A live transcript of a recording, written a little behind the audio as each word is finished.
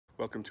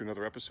Welcome to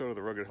another episode of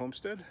The Rugged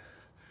Homestead,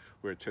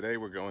 where today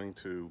we're going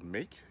to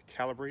make,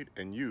 calibrate,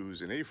 and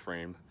use an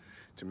A-frame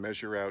to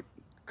measure out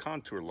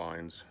contour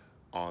lines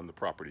on the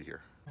property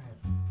here.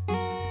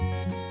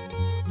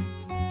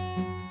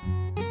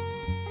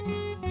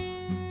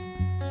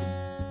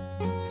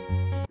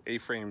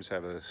 A-frames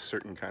have a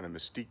certain kind of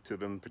mystique to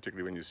them,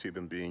 particularly when you see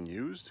them being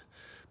used.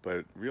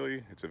 But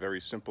really, it's a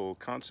very simple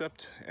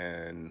concept,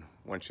 and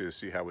once you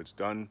see how it's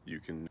done,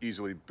 you can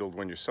easily build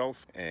one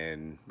yourself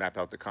and map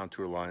out the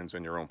contour lines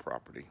on your own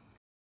property.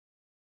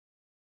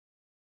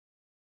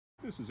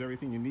 This is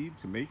everything you need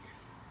to make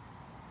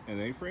an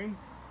A-frame.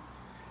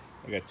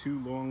 I got two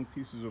long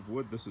pieces of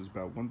wood. This is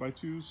about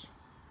 1x2s.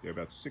 They're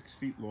about 6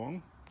 feet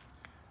long.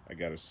 I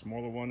got a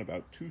smaller one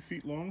about 2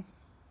 feet long.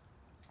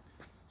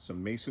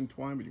 Some mason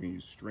twine, but you can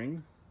use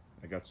string.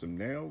 I got some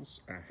nails,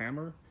 a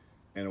hammer,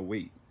 and a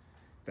weight.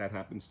 That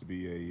happens to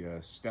be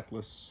a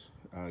stepless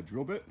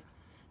drill bit,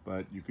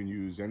 but you can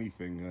use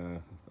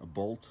anything, a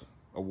bolt,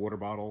 a water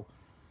bottle,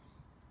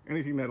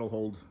 anything that'll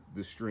hold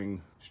the string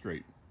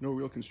straight. No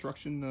real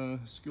construction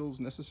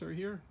skills necessary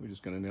here. We're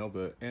just going to nail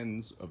the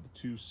ends of the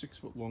two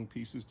 6-foot-long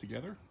pieces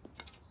together.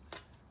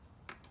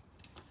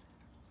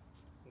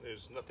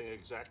 There's nothing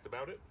exact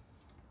about it.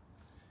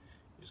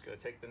 You're just going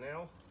to take the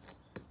nail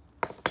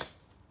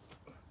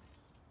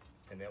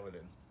and nail it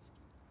in.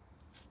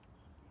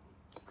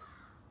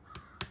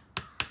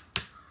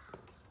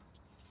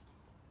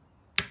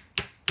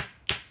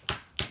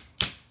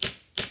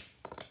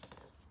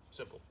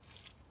 Simple.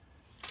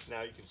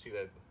 Now you can see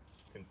that it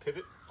can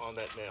pivot on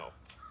that nail.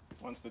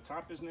 Once the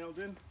top is nailed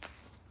in,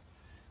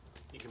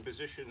 you can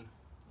position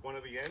one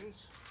of the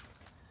ends,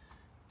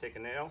 take a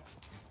nail,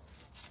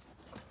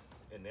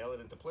 and nail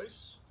it into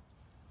place.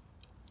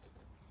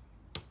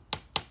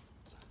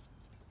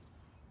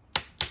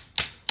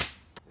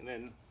 And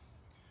then,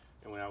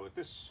 now with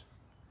this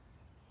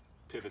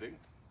pivoting,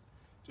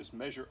 just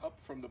measure up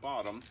from the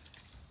bottom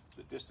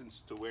the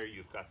distance to where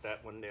you've got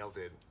that one nailed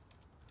in.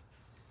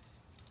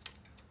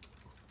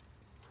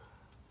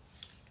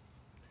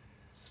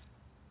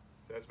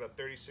 So that's about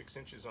 36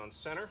 inches on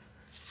center.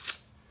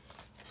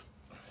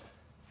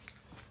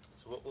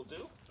 So what we'll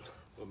do,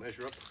 we'll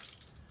measure up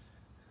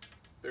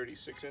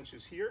 36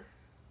 inches here.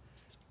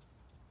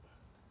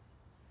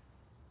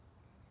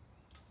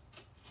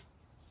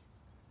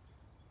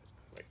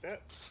 Like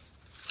that.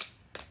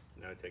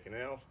 Now take a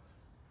nail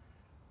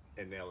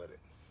and nail it in.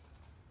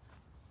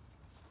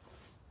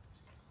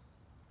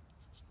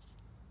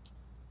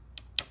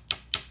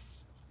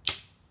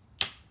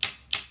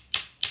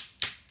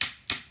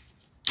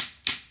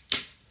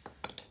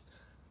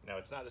 Now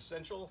it's not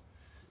essential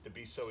to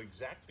be so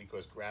exact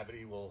because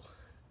gravity will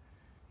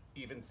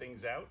even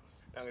things out.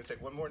 Now I'm going to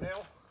take one more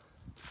nail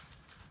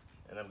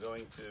and I'm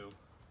going to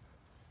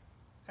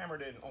hammer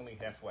it in only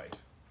halfway.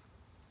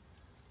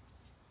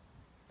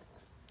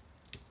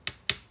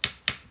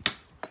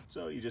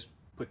 So you just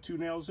put 2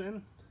 nails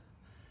in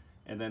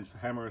and then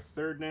hammer a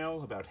 3rd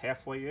nail about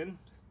halfway in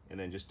and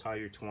then just tie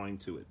your twine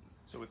to it.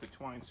 So with the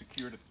twine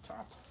secured at the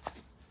top,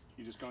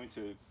 you're just going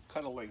to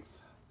cut a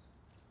length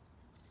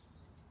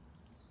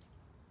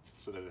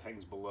so that it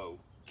hangs below.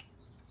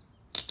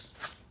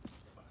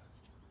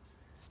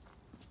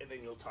 And then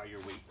you'll tie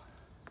your weight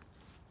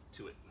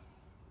to it.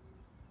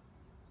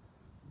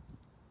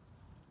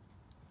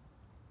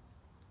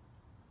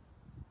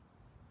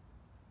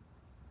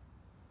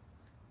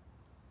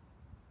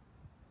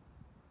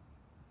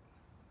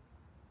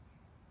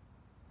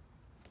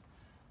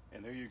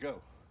 And there you go.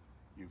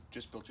 You've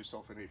just built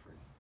yourself an A-frame.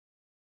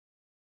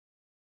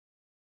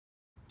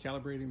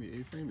 Calibrating the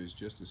A-frame is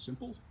just as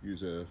simple.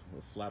 Use a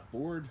flat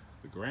board,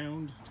 the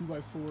ground,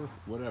 2x4,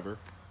 whatever,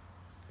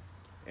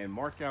 and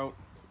mark out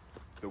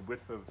the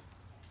width of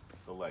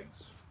the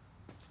legs.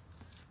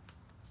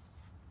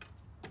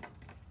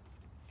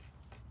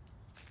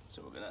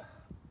 So we're gonna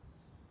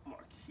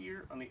mark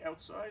here on the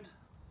outside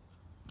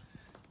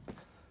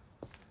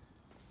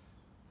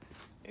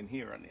and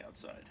here on the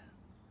outside.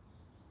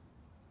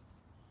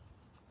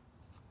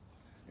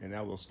 And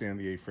now we'll stand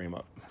the A-frame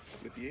up.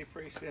 With the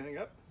A-frame standing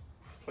up,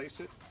 place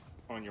it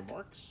on your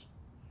marks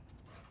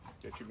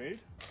that you made.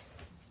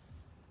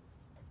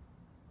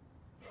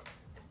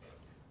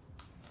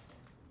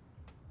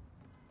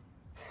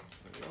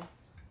 There you go.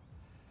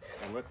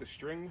 And let the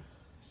string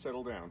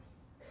settle down.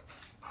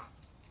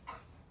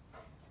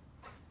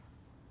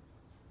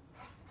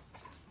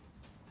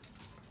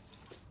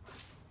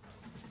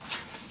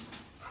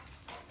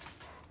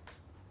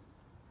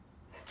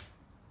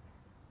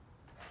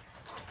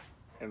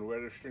 And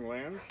where the string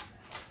lands,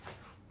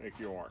 make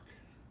your mark.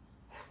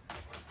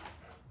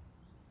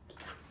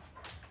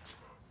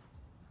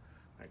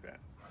 Like that.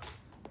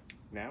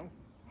 Now,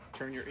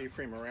 turn your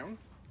A-frame around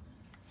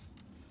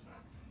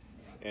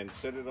and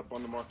set it up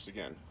on the marks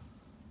again.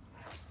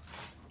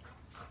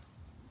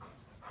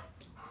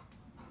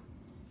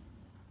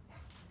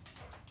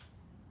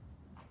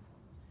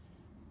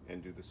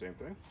 And do the same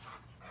thing.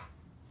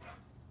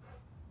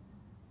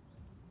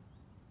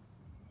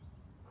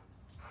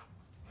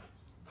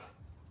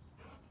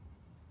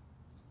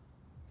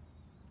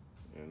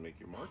 and make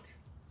your mark.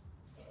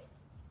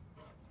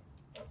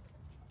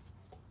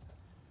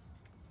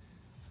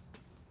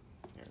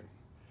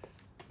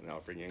 And now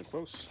I'll bring you in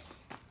close.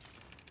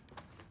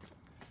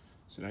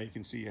 So now you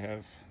can see you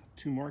have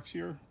two marks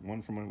here,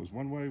 one from when it was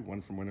one way,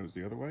 one from when it was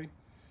the other way.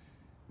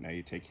 Now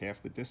you take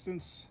half the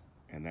distance,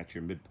 and that's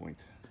your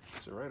midpoint.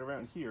 So right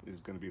around here is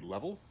going to be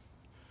level.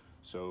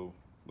 So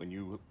when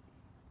you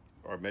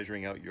are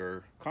measuring out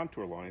your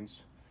contour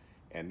lines,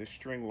 and this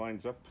string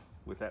lines up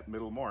with that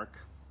middle mark,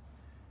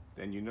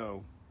 then you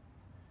know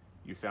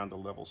you found a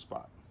level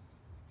spot.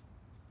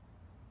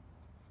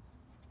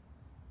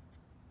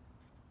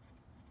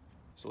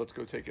 So let's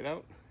go take it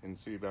out and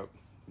see about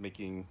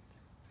making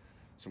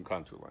some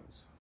contour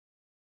lines.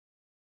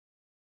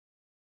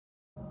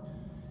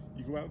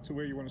 You go out to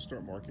where you want to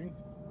start marking.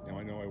 Now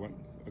I know I want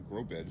a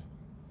grow bed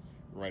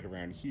right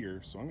around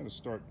here, so I'm going to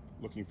start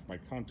looking for my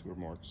contour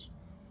marks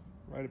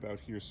right about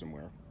here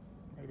somewhere,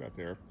 right about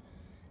there.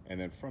 And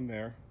then from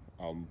there,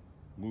 I'll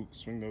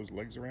swing those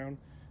legs around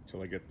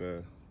till I get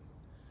the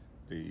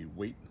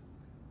weight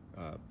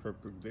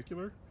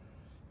perpendicular,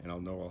 and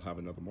I'll know I'll have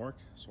another mark.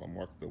 So I'll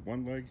mark the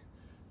one leg,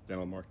 then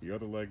I'll mark the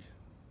other leg,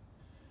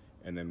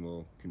 and then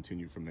we'll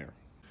continue from there.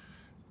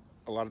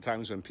 A lot of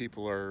times when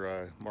people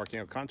are marking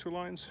out contour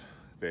lines,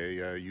 they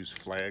use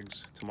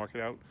flags to mark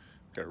it out.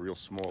 We've got a real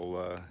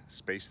small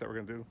space that we're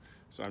going to do,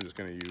 so I'm just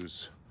going to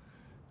use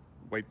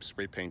white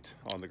spray paint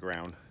on the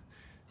ground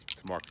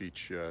to mark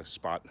each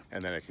spot,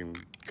 and then I can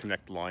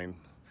connect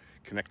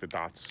the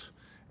dots,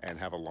 and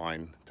have a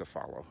line to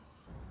follow.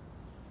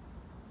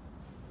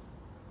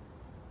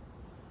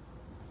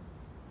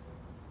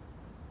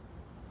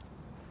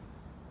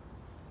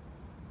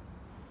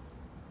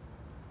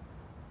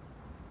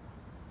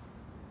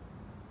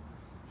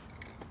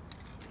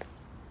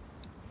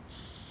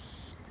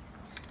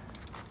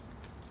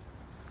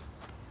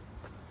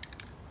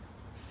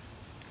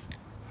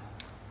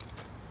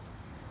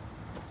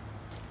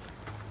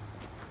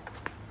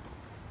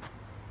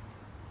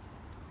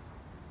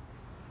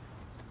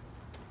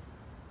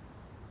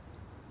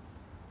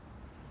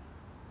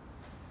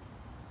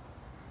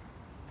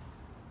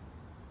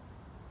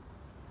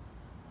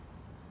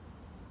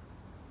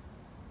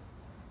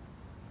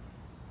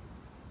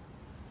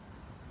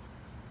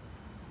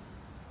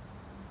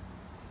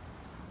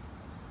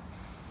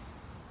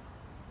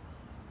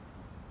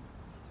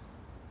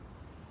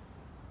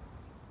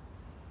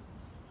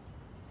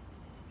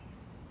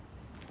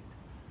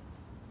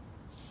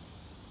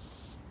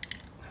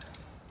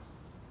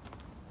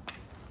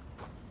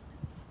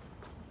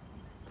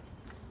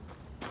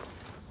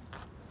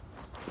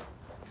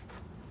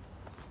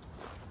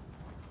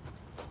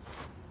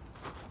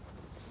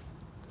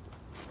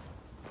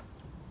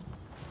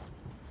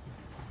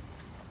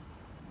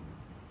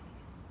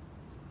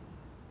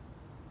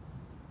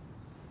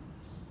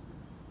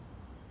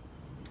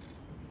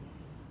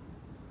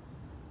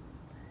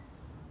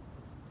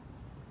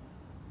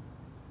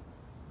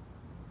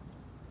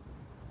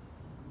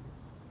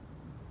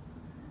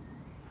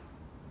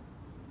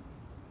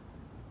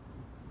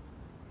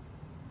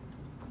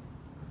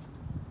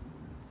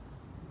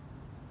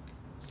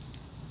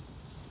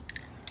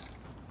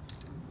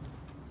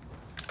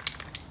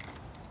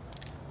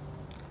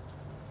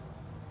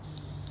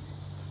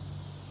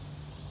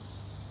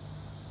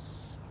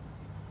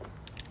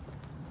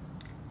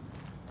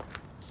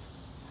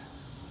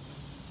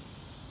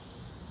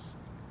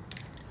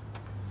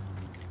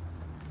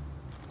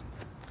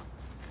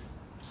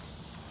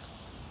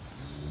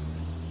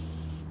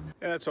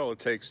 And that's all it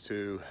takes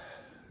to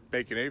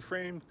make an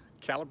A-frame,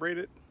 calibrate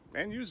it,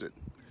 and use it.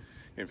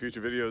 In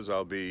future videos,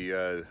 I'll be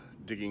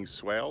digging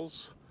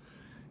swales,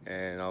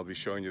 and I'll be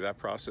showing you that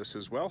process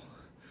as well.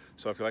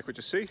 So if you like what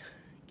you see,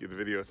 give the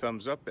video a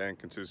thumbs up and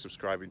consider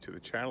subscribing to the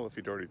channel if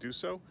you'd already do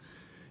so.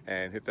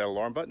 And hit that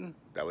alarm button.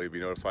 That way you'll be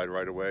notified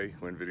right away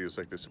when videos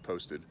like this are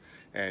posted.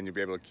 And you'll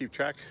be able to keep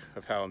track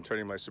of how I'm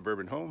turning my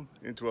suburban home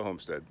into a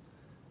homestead.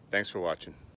 Thanks for watching.